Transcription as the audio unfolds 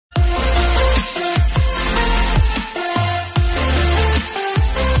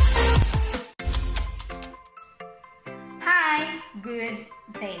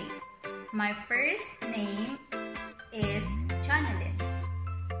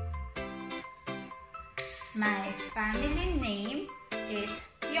My family name is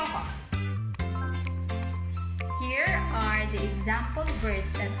Yoho. Here are the example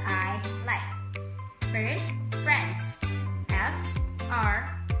words that I like. First, friends. F-R-I-E-N-D-S.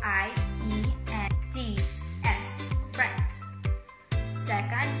 Friends.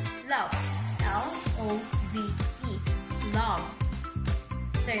 Second, love. L-O-V-E. Love.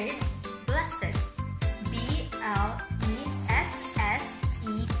 Third, blessed. B-L-E-S-S-E-T.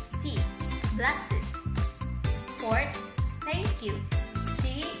 Blessed. Fourth, thank you.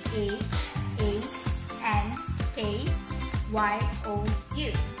 T-H-A-N-K-Y-O-U.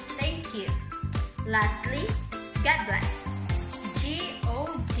 Thank you. Lastly, God bless.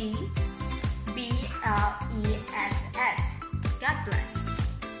 G-O-D-B-L-E-S-S. God bless.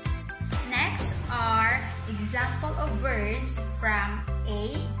 Next are example of words from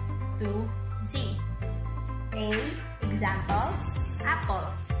A to Z. A. Example. Apple.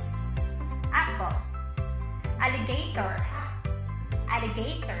 Apple. Alligator.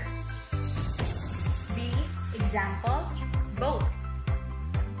 Alligator. B. Example. Boat.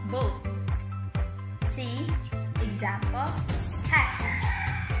 Boat. C. Example. Cat.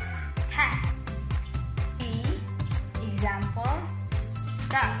 Cat. D. Example.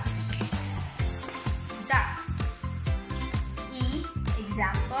 Duck. Duck. E.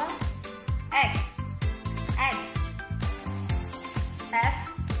 Example. Egg. Egg. F.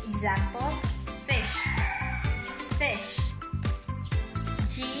 Example. Fish. Fish.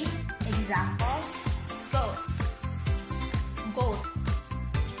 G. Example. Goat. Goat.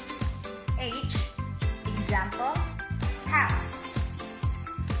 H. Example. House.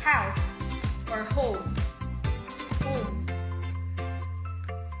 House or home. Home.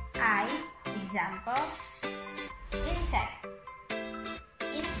 I. Example. Insect.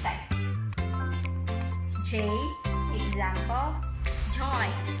 Insect. J. Example. Joy.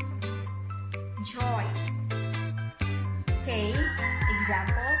 Joy. K.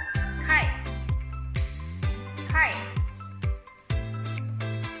 Example. Kite. Kite.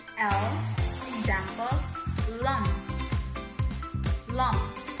 L. Example. Lump. Lump.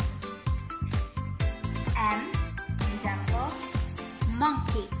 M. Example.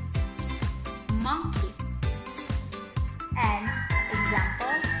 Monkey. Monkey. N.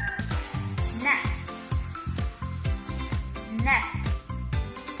 Example. Nest. Nest.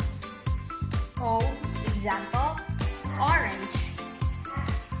 O. Example. Orange.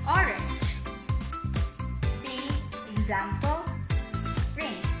 Orange. P. Example.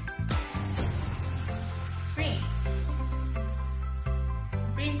 Prince. Prince.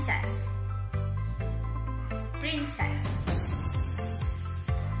 Princess. Princess.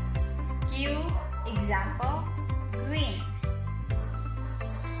 Q. Example. Queen.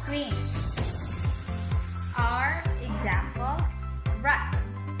 Queen. R. Example. Rat.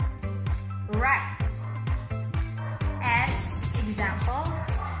 Rat. S. Example.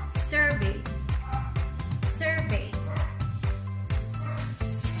 Survey. Survey.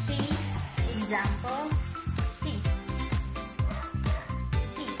 T. Example. Tea.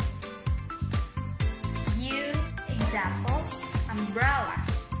 Tea. U. Example. Umbrella.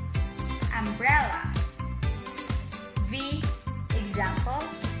 Umbrella. V. Example.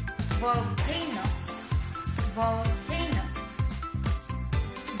 Volcano. Volcano.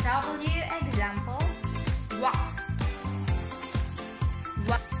 W. Example. Wax.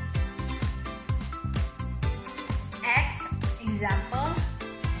 Wax. X. Example.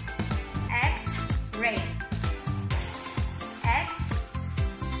 X-ray.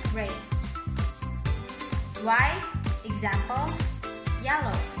 X-ray. Y. Example.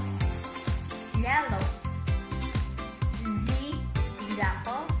 Yellow. Yellow. Z.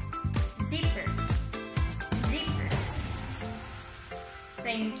 Example. Zipper. Zipper.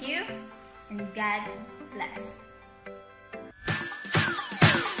 Thank you and God bless.